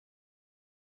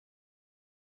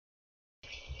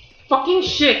Fucking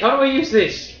shit! How do I use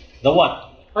this? The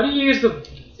what? How do you use the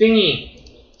thingy?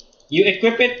 You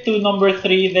equip it to number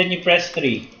 3, then you press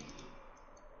 3.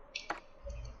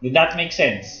 Did that make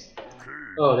sense?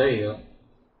 Oh, there you go.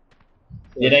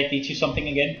 Did I teach you something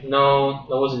again? No,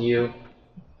 that wasn't you.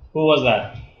 Who was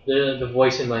that? The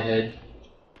voice in my head.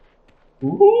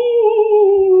 Ooh,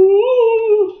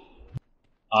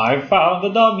 I found the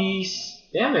dummies.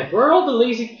 Damn it, where are all the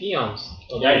lazy peons?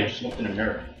 Oh, Yeah, you're smoked in a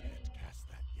mirror.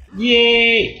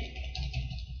 Yay!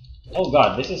 Oh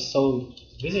god, this is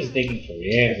taking I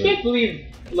forever. can't believe,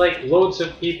 like, loads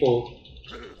of people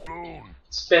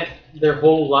spent their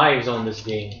whole lives on this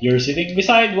game. You're sitting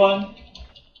beside one.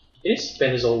 He didn't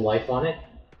spend his whole life on it.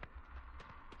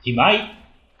 He might.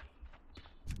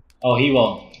 Oh, he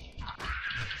won't.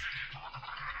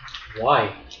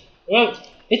 Why? Well,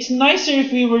 it's nicer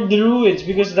if we were druids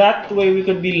because that way we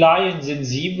could be lions and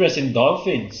zebras and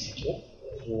dolphins.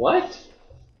 What?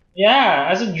 Yeah,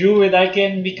 as a druid I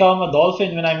can become a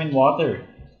dolphin when I'm in water.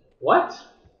 What?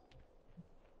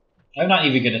 I'm not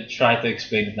even gonna try to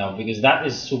explain it now because that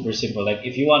is super simple. Like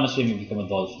if you want to swim, you become a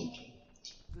dolphin.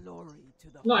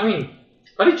 No, I mean,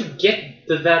 how did you get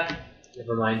to that?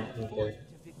 Never mind, I don't care.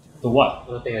 To what?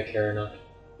 I don't think I care enough.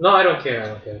 No, I don't care, I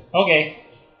don't care. Okay.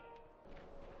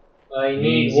 I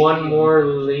need Lazy one peon. more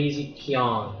lazy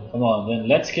peon. Come on, then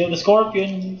let's kill the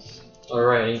scorpions.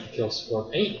 Alright, I need to kill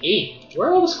scorpion. I need 8! Where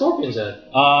are all the scorpions at?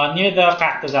 Near the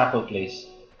cactus apple place.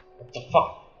 What the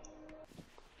fuck?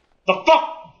 The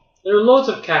fuck? There are loads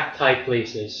of cacti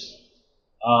places.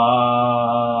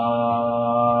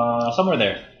 Somewhere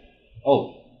there.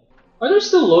 Oh. Are there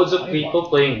still loads of people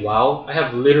playing WoW? I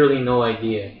have literally no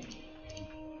idea.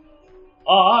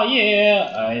 Oh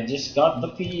yeah, I just got the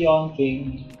peon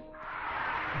thing.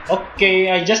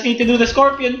 Okay, I just need to do the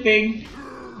scorpion thing.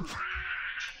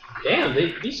 Damn,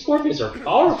 these scorpions are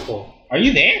powerful. Are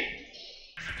you there?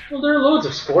 Well, there are loads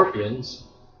of scorpions.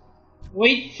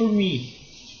 Wait for me.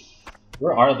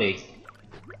 Where are they?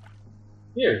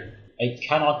 Here. I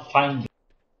cannot find them.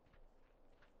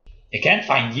 I can't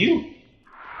find you.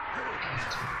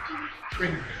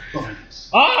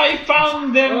 Ah, I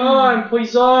found them! Oh, I'm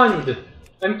poisoned!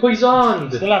 I'm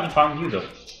poisoned! Still haven't found you though.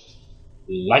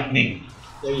 Lightning.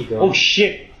 There you go. Oh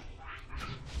shit!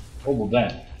 Oh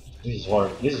man. This is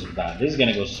horrible. This is bad. This is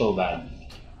gonna go so bad.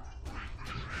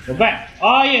 Go back!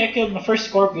 Oh yeah, I killed my first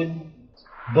scorpion.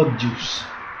 Bug juice.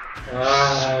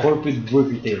 Scorpion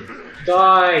burger tail.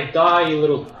 Die! Die, you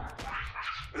little...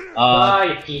 die,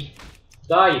 you pea.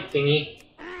 Die, you thingy.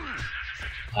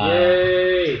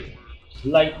 Yay!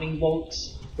 Lightning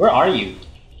bolts. Where are you?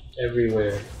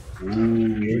 Everywhere.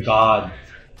 Ooh, you're God.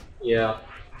 Yeah.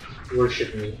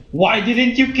 Worship me. Why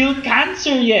didn't you kill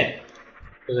cancer yet?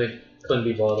 Because I couldn't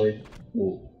be bothered.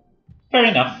 Ooh. Fair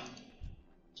enough.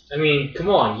 I mean, come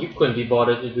on, you couldn't be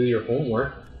bothered to do your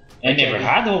homework. I never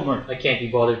had homework. I can't be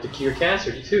bothered to cure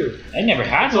cancer, too. I never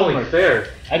had It's only homework. fair.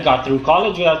 I got through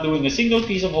college without doing a single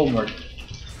piece of homework.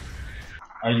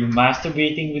 Are you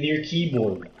masturbating with your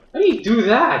keyboard? How do you do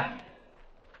that?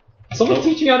 Someone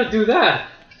teach me how to do that.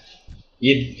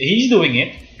 He's doing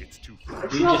it.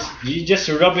 It's not... You just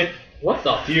rub it What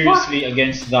the furiously fuck?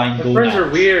 against thine My gonads. friends are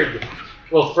weird.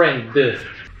 Well, friend,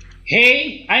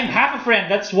 Hey, I'm half a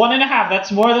friend. That's 1.5.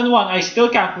 That's more than 1. I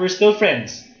still count. We're still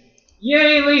friends.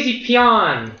 Yay, lazy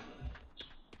peon!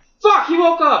 Fuck, he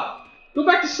woke up! Go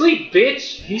back to sleep,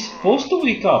 bitch! He's supposed to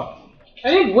wake up. I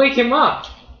didn't wake him up!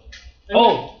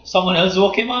 Oh, someone else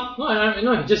woke him up?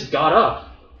 No, he just got up.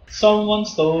 Someone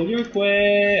stole your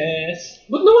quest.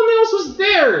 But no one else was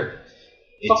there!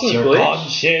 It's Fucking your glitch.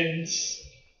 conscience.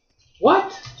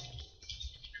 What?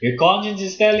 Your conscience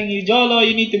is telling you, Jolo,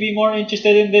 you need to be more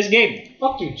interested in this game.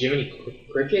 Fuck you, Jiminy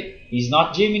Cricket. He's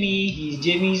not Jiminy, he's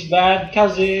Jimmy's bad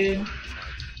cousin.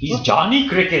 He's Johnny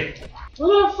Cricket.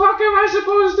 Where the fuck am I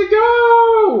supposed to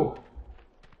go?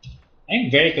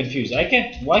 I'm very confused. Why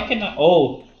can I?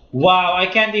 Oh, wow, I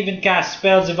can't even cast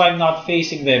spells if I'm not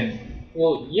facing them.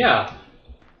 Well, yeah.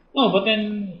 No, but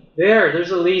then,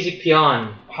 There's a lazy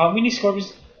peon. how many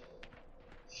scorpions?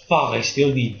 Fuck, I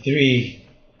still need 3.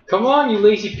 Come on, you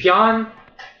lazy peon.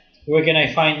 Where can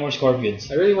I find more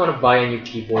scorpions? I really want to buy a new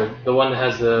keyboard. The one that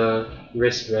has the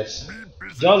wrist rest.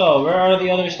 Jolo, where are the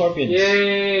other scorpions?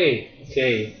 Yay!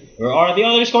 Okay. Where are the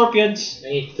other scorpions? I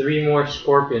need 3 more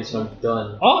scorpions, so I'm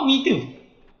done. Oh, me too.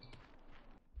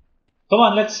 Come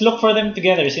on, let's look for them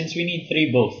together since we need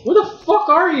 3 both. Where the fuck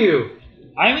are you?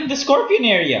 I'm in the scorpion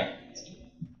area.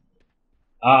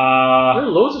 There are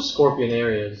loads of scorpion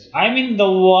areas. I'm in the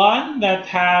one that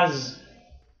has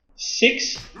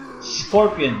 6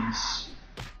 scorpions.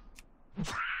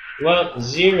 Well,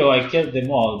 0, I killed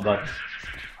them all, but...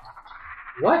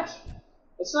 What?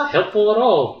 That's not helpful at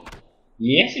all.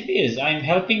 Yes, it is. I'm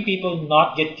helping people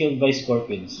not get killed by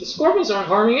scorpions. The scorpions aren't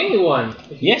harming anyone.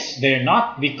 Yes, they're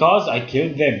not because I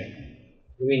killed them.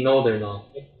 We know they're not.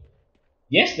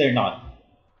 Yes, they're not.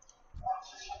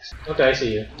 Okay, I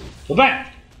see you. Go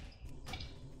back!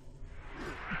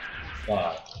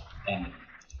 God damn it.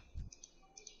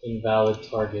 Invalid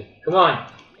target. Come on.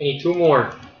 I need 2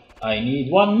 more. I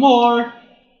need 1 more.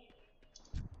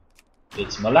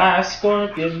 It's my last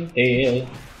scorpion tail.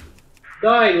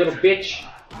 Die, little bitch.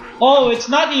 Oh, it's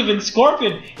not even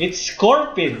scorpion. It's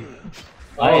scorpion.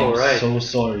 I am right. so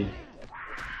sorry.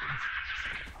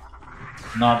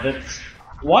 No, that's...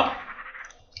 What?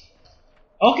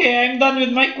 Okay, I'm done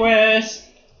with my quest.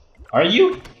 Are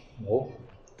you? No.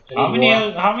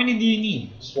 How many do you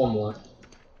need? Just 1 more.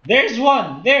 There's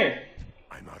one. There.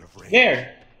 I'm out of range.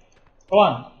 There. Go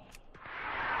on.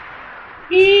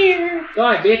 Here.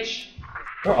 Die, bitch.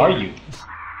 Where are you?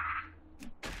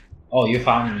 Oh, you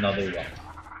found another one.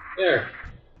 There.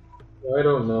 I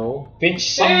don't know.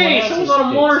 Pinch someone Hey, else's someone's on a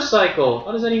face. motorcycle.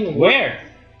 How does that even work? Where?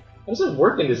 How does that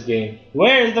work in this game?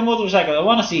 Where is the motorcycle? I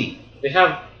wanna see. They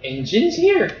have engines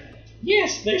here.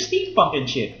 Yes, there's steampunk and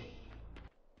shit.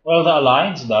 Well, the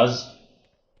Alliance does.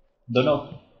 Don't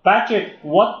know. Patrick,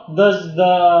 what does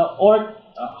the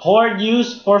Horde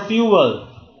use for fuel?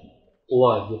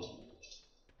 Blood.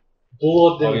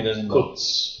 Blood Oh, he and doesn't know.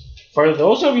 guts. For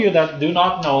those of you that do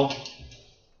not know,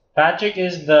 Patrick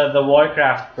is the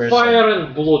Warcraft person. Fire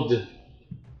and blood.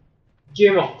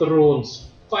 Game of Thrones.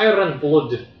 Fire and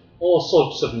blood. All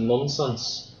sorts of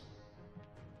nonsense.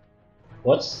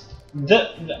 What's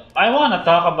I want to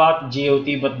talk about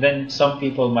GOT, but then some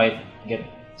people might get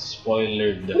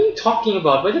spoiled. What are you talking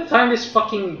about? By the time this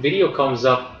fucking video comes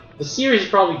up, the series is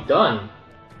probably done.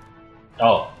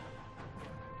 Oh,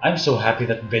 I'm so happy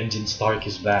that Benjamin Stark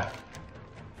is back.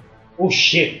 Oh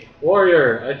shit!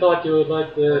 Warrior, I thought you would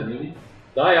like to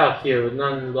die out here with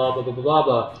none blah blah blah blah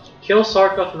blah. Kill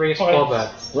Sarkoth and bring his claw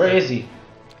back. Where is he?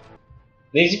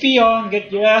 Lazy peon,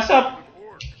 get your ass up!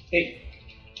 Hey.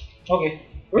 Okay.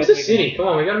 Where's the city? Come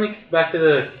on, we gotta make it back to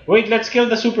the... Wait, let's kill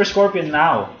the Super Scorpion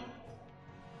now.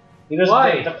 Because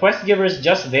Why? the quest giver is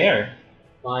just there.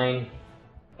 Fine.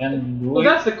 And Well,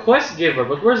 that's the quest giver,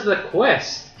 but where's the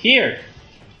quest? here.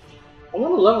 I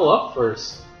want to level up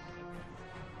first.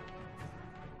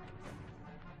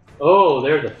 Oh,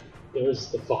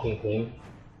 there's the fucking thing.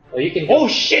 Oh, you can... Oh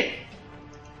shit!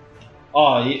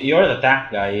 Oh, you're the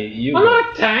tank guy. I'm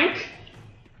not a tank!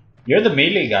 You're the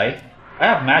melee guy. I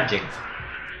have magic.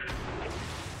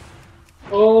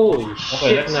 Holy Okay,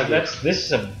 shit, nuggets. this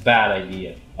is a bad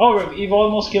idea. Oh, you've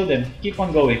almost killed him. Keep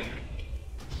on going.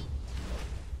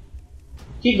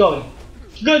 Keep going.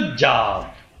 Good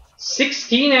job.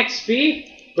 16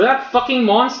 XP? For that fucking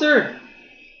monster?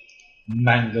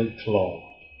 Mangled claw.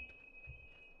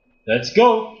 Let's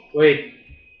go. Wait,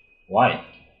 Why?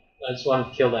 I just want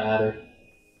to kill the adder.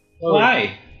 No,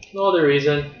 Why? No other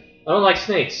reason. I don't like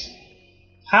snakes.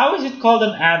 How is it called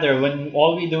an adder when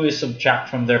all we do is subtract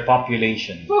from their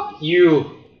population? Fuck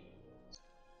you.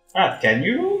 Ah, can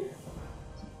you?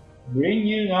 Bring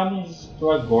your guns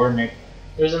to a Gornik.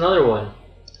 There's another one.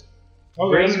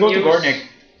 Okay, let's go to Gornik.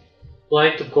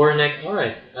 Fly to Gornik.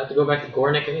 Alright, I have to go back to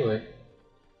Gornik anyway.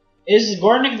 Is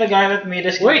Gornik the guy that made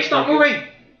us... Wait, stop moving!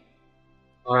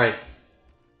 Alright,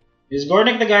 Is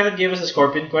Gornik the guy that gave us the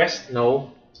Scorpion quest?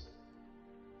 no.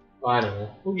 I don't know.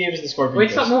 Who gave us the Scorpion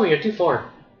Wait, quest? stop moving, you're too far.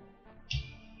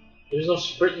 There's no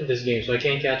sprint in this game, so I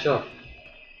can't catch up.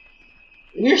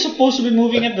 We're supposed to be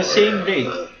moving at the same rate,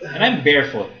 and I'm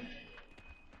barefoot.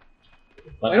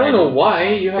 But I don't know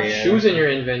why, you have bare- shoes in your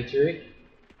inventory.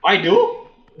 I do?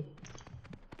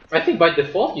 I think by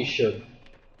default you should.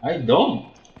 I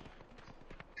don't.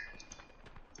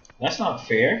 That's not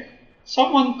fair.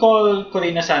 Someone call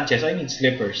Corina Sanchez, I need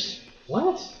slippers.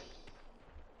 What?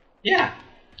 Yeah.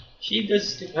 She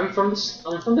does... I'm from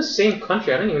the same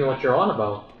country, I don't even know what you're on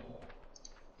about.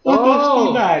 What Oh!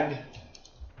 too bad?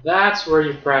 That's where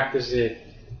you practice it.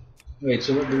 Wait,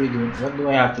 so what do we do? What do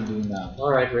I have to do now?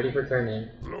 Alright, ready for turn in.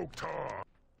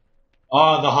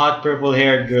 Oh, the hot purple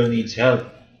haired girl needs help.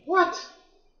 What?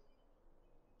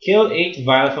 Kill 8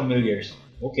 vile familiars.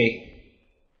 Okay.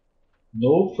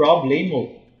 No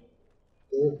problemo.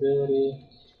 Durability.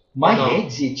 My No,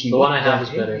 head's itchy. The one I have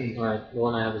is the better. heck? Alright, the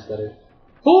one I have is better.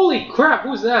 Holy crap,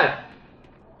 who's that?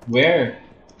 Where?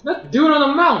 That dude on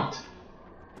the mount!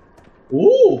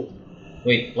 Ooh!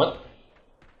 Wait, what?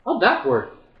 How'd that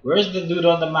work? Where's the dude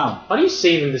on the mount? How do you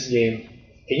save in this game?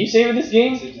 Can you save in this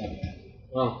game?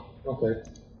 Oh, okay.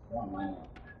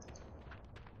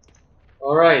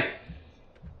 Alright.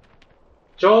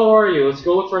 Jolo, where are you? Let's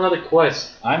go look for another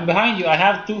quest. I'm behind you. I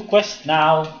have 2 quests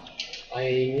now. I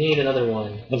need another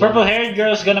one. The purple-haired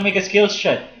girl's gonna make a skill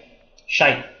shot.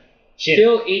 Shite. Shit.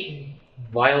 Kill 8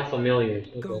 vile familiars.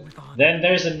 Okay. Then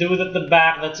there's a dude at the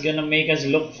back that's gonna make us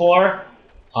look for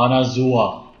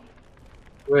Hanazuwa.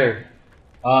 Where?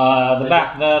 The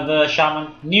back, the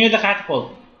shaman near the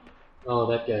catapult. Oh,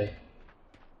 that guy.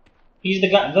 He's the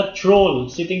guy, the troll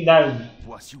sitting down.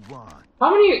 What you want?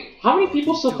 How many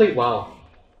people still play WoW?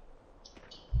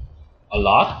 A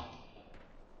lot.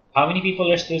 How many people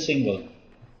are still single?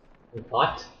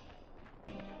 What?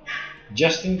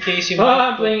 Just in case you.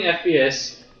 I'm playing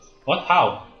FPS. What?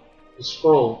 How? You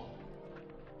scroll.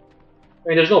 I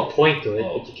mean, there's no point to it,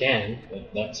 Oh. but you can.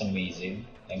 That's amazing.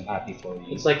 I'm happy for you.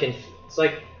 It's like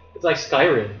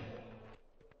Skyrim.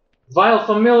 Vile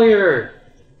familiar.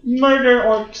 Murder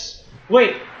orcs.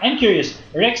 Wait, I'm curious.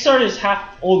 Rexar is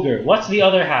half ogre. What's the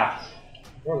other half?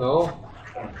 I don't know.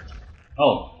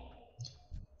 Oh.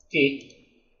 Okay.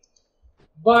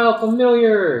 Vile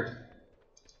familiar.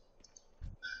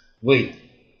 Wait.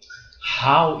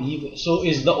 How evil? So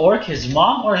is the orc his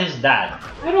mom or his dad?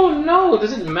 I don't know.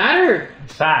 Does it matter?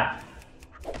 Fat.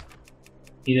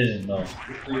 He doesn't know.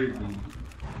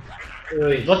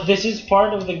 Oi, But this is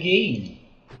part of the game.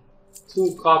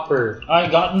 2 copper. I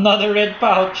got another red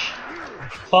pouch.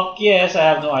 Fuck yes, I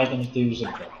have no items to use it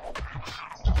for.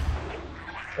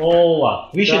 Oh,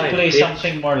 we should Die, play bitch.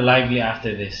 something more lively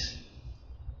after this.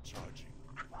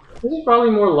 This is probably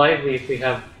more lively if we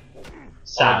have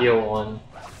Sam. audio on.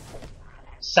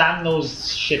 Sam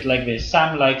knows shit like this.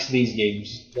 Sam likes these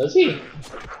games. Does he?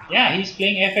 Yeah, he's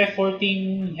playing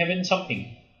FF14 Heaven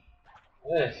something.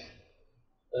 Ugh.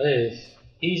 Ugh.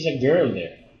 He's a girl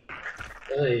there.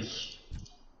 Ugh.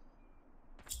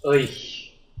 Ugh.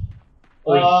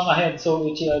 My head's so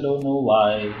itchy, I don't know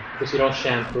why. Because you don't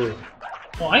shampoo.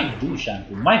 No, I do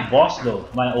shampoo. My boss though,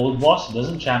 my old boss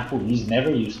doesn't shampoo. He's never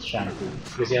used shampoo.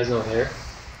 Because he has no hair.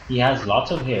 He has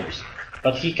lots of hairs.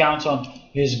 But he counts on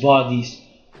his body's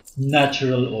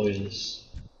natural oils.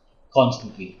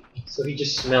 Constantly. So he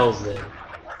just smells them.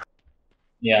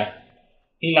 Yeah.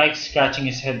 He likes scratching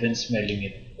his head and smelling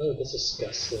it. Oh, that's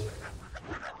disgusting.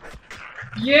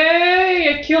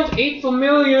 Yay! I killed 8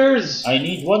 familiars! I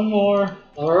need one more.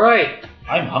 Alright.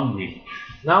 I'm hungry.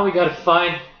 Now we gotta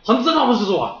find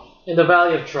Hanzanamazuzwa in the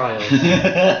Valley of Trials.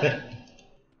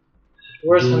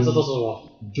 Where's Hanzanamazuzwa?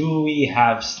 Do we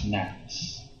have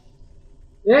snacks?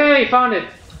 Yay! Found it!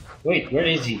 Wait, where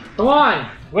is he? Come on!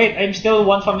 Wait, I'm still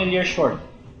 1 familiar short.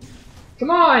 Come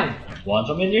on! 1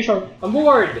 familiar short. I'm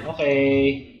bored!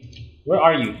 Okay. Where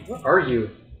are you? Where are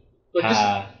you? Look,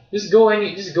 Ah. just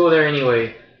go there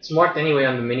anyway. It's marked anyway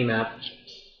on the minimap.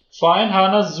 Find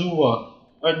Hanazuwa.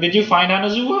 Did you find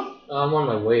Hanazuwa? I'm on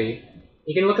my way.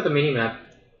 You can look at the minimap.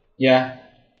 Yeah.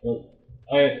 Well,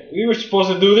 we were supposed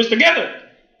to do this together.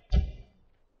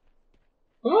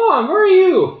 Come on, where are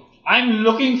you? I'm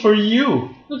looking for you.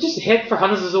 No, just head for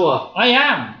Hanazuzua. I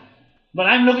am. But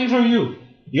I'm looking for you.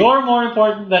 You're more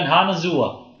important than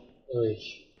Hanazuwa.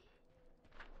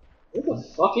 Where the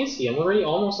fuck is he? I'm already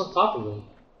almost on top of him.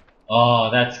 Oh,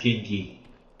 that's kinky.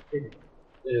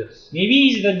 Ugh. Maybe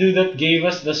he's the dude that gave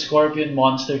us the Scorpion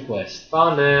Monster quest.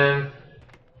 Found him.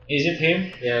 Is it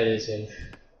him? Yeah, it is him.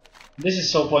 This is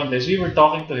so pointless. We were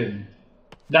talking to him.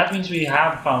 That means we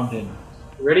have found him.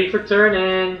 Ready for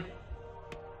turn-in.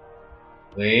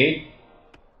 Wait.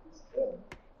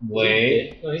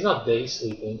 Wait. No, he's not dead. He's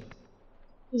sleeping.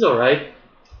 He's alright.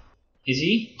 Is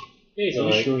he? Yeah, he's Are you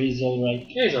alright. sure he's alright?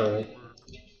 Yeah, he's alright.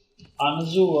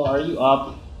 Hanazuwa, are you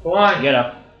up? Come on. Get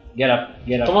up. Get up.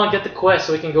 Get up. Come on, get the quest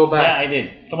so we can go Yeah, back. I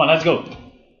did. Come on, let's go.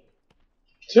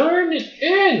 Turn it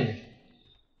in!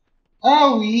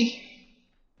 Are we?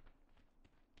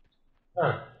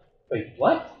 Huh. Wait,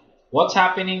 what? What's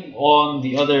happening on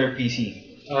the other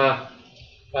PC?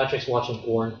 Patrick's watching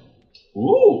porn.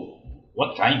 Ooh.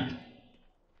 What kind?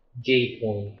 Gay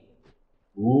porn.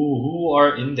 Ooh, who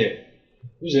are in there?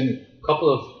 Who's in it?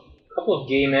 Couple of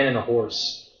gay men and a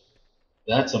horse.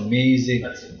 That's amazing.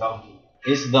 That's a donkey.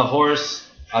 Is the horse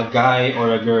a guy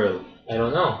or a girl? I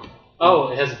don't know. Oh,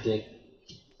 it has a dick.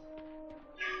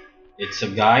 It's a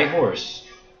guy horse.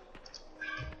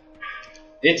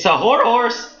 It's a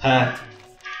horse! Huh.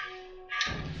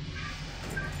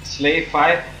 Slave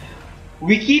 5.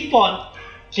 We keep on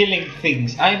killing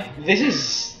things. This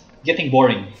is getting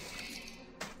boring.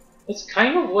 That's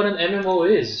kind of what an MMO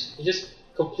is. You just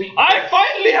complete. I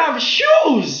finally have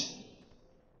shoes!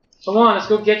 Come on, let's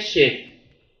go get shit.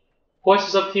 Quest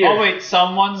is up here. Oh wait,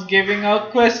 someone's giving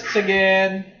out quests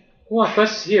again. Come on,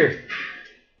 quest is here.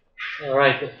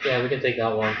 Alright, yeah, we can take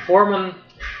that one.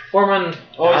 Foreman.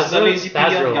 Oh, it's the lazy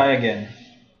peon guy again.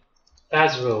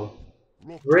 Tazril.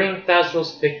 Bring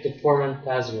Tazril's pick to Foreman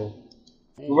Tazril.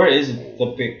 Where is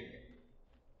the pick?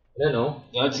 I don't know.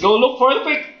 Let's go look for the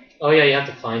pick! Oh yeah, you have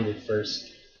to find it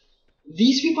first.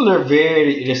 These people are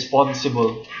very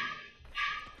irresponsible.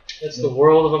 That's the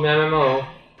world of an MMO.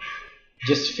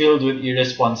 Just filled with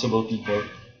irresponsible people.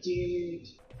 Dude.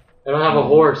 I don't have a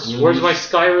horse. Where's my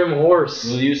Skyrim horse?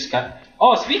 Will you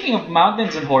Oh, speaking of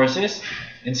mountains and horses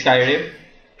in Skyrim,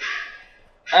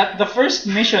 at the first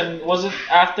mission, was it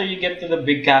after you get to the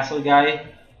big castle guy?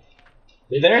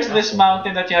 There's this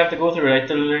mountain that you have to go through, right,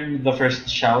 to learn the first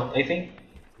shout, I think?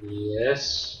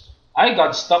 Yes. I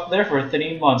got stuck there for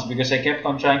 3 months because I kept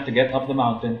on trying to get up the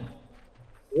mountain.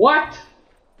 What?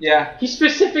 Yeah. He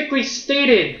specifically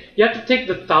stated you have to take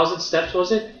the 1,000 steps,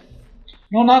 was it?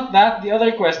 No, not that. The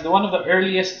other quest, the one of the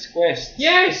earliest quests.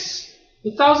 Yes! The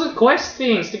 1,000 quest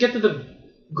things to get to the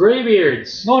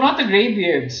Greybeards. No, not the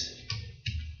Greybeards.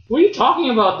 What are you talking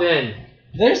about then?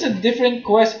 There's a different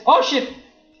quest. Oh shit!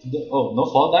 Oh, no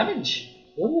fall damage.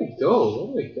 Where do we go? Where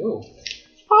do we go?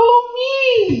 Follow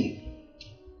me!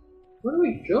 Where do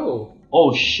we go?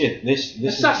 Oh shit! This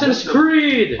Assassin's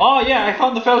Creed! Oh yeah, I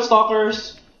found the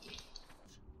Fellstalkers.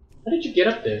 How did you get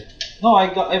up there? No,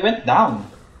 I went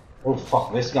down. Oh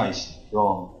fuck! This guy's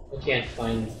wrong. I can't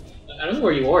find. I don't know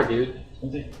where you are, dude.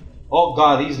 Oh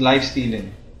god, he's life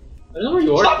stealing. I don't know where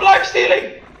you are. Stop life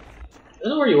stealing! I don't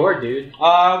know where you are, dude.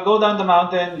 Go down the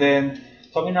mountain, then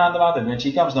coming around the mountain. When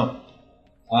she comes, no.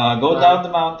 Go down the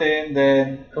mountain,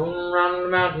 then coming around the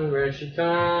mountain where she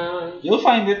comes. You'll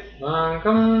find it. I'm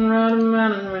coming around the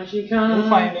mountain when she comes. You'll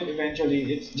find it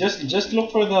eventually. It's just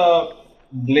look for the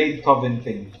Blade Coven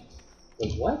thing. The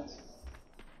what?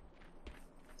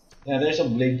 Yeah, there's a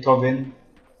Blade Coven.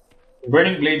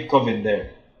 Burning Blade Coven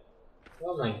there.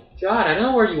 Oh my god! I don't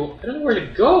know where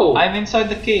to go. I'm inside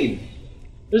the cave.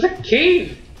 There's a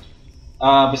cave.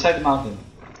 Beside the mountain.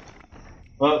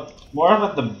 Well, more of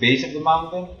at the base of the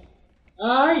mountain.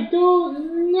 I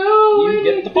don't know. You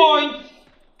get the point.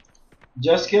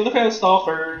 Just kill the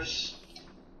Fellstalkers.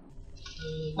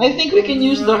 I think we can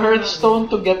use the Hearthstone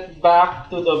to get back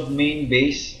to the main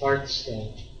base.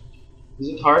 Hearthstone. Is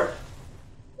it heart?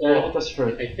 Or it was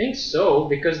hearth? I think so,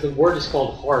 because the word is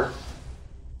called heart.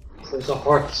 So it's a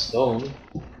Hearthstone.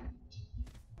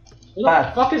 What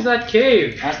the fuck is that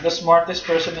cave? Ask the smartest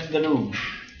person in the room.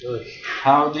 Ugh.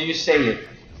 How do you say it?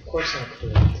 Of course not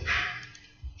correct.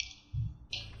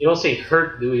 You don't say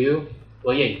hurt, do you?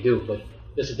 Well, yeah, you do, but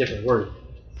that's a different word.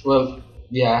 Well,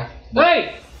 yeah.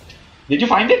 Hey! Did you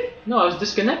find it? No, I was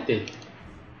disconnected.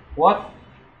 What?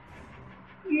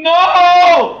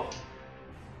 No!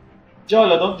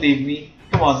 Jolo, don't leave me.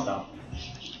 Come on, stop.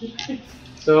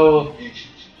 So,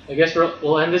 I guess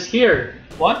we'll end this here.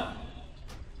 What?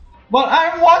 But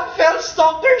I'm one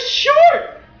Fellstalker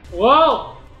short!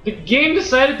 Well, the game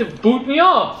decided to boot me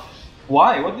off.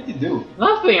 Why? What did you do?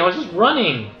 Nothing, I was just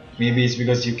running. Maybe it's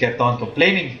because you kept on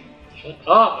complaining. Shut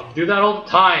up, I do that all the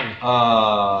time.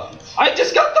 I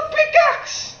just got the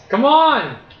pickaxe! Come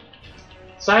on!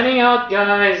 Signing out,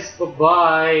 guys.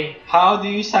 Bye-bye. How do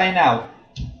you sign out?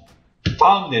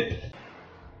 Found it.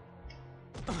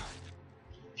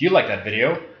 If you like that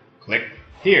video, click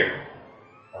here.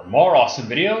 For more awesome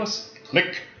videos,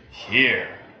 click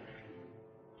here.